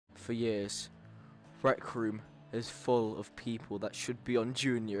for years. RecRoom is full of people that should be on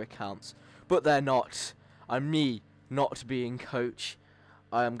junior accounts, but they're not. And me, not being coach,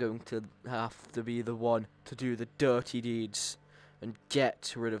 I am going to have to be the one to do the dirty deeds and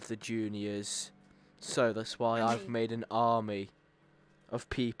get rid of the juniors. So that's why I've made an army of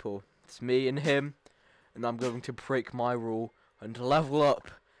people. It's me and him, and I'm going to break my rule and level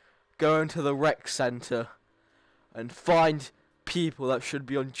up, go into the rec center and find people that should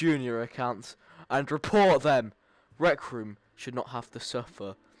be on junior accounts and report them. RecRoom should not have to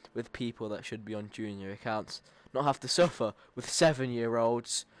suffer with people that should be on junior accounts, not have to suffer with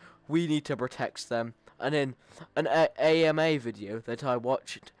 7-year-olds. We need to protect them. And in an AMA video that I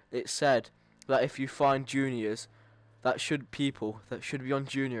watched, it said that if you find juniors people that should be on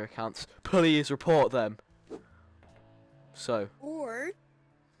junior accounts, please report them. So or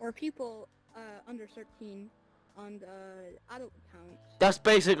people under 13 on the adult accounts. That's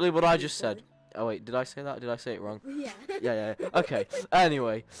basically what I just said. Oh wait, did I say that? Did I say it wrong? Yeah. Yeah. Okay.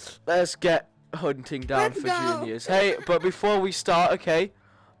 Anyway, let's get hunting down for juniors. Hey, but before we start, okay,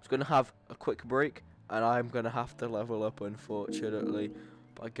 I'm just gonna have a quick break, and I'm gonna have to level up, unfortunately,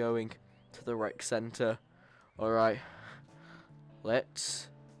 by going to the rec center. All right, let's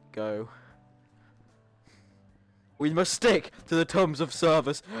go. We must stick to the terms of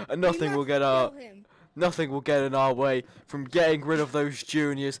service, and nothing will get in our way from getting rid of those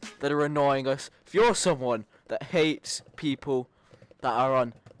juniors that are annoying us. If you're someone that hates people that are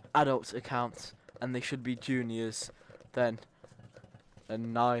on adult accounts and they should be juniors, then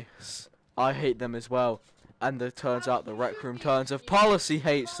nice. I hate them as well. And it turns out the RecRoom Terms of Policy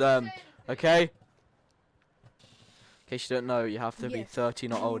hates them. Okay? In case you don't know, you have to be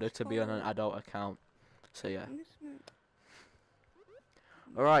 13 or older to be on an adult account. So yeah.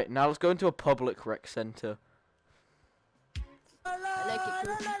 Alright, now let's go into a public rec center.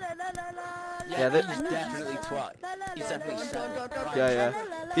 Yeah, this is definitely twat. He's definitely 7. Yeah.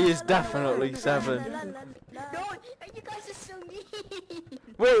 He is definitely 7. No, you guys are so mean.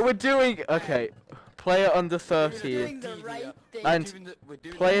 We're doing player under 13 and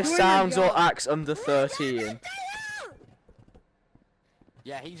player sounds or acts under 13.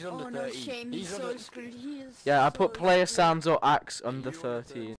 Yeah, he's under 13. No, shame. He's so screwed. Yeah, I put player sounds or acts under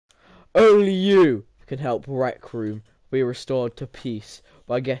 13. Only you can help RecRoom be restored to peace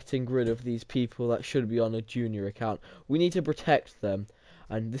by getting rid of these people that should be on a junior account. We need to protect them,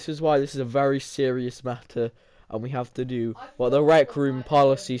 and this is why this is a very serious matter, and we have to do what the RecRoom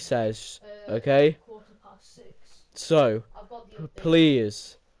policy says, okay? So,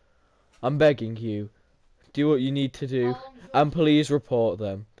 please, I'm begging you, do what you need to do, and please report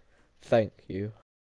them. Thank you.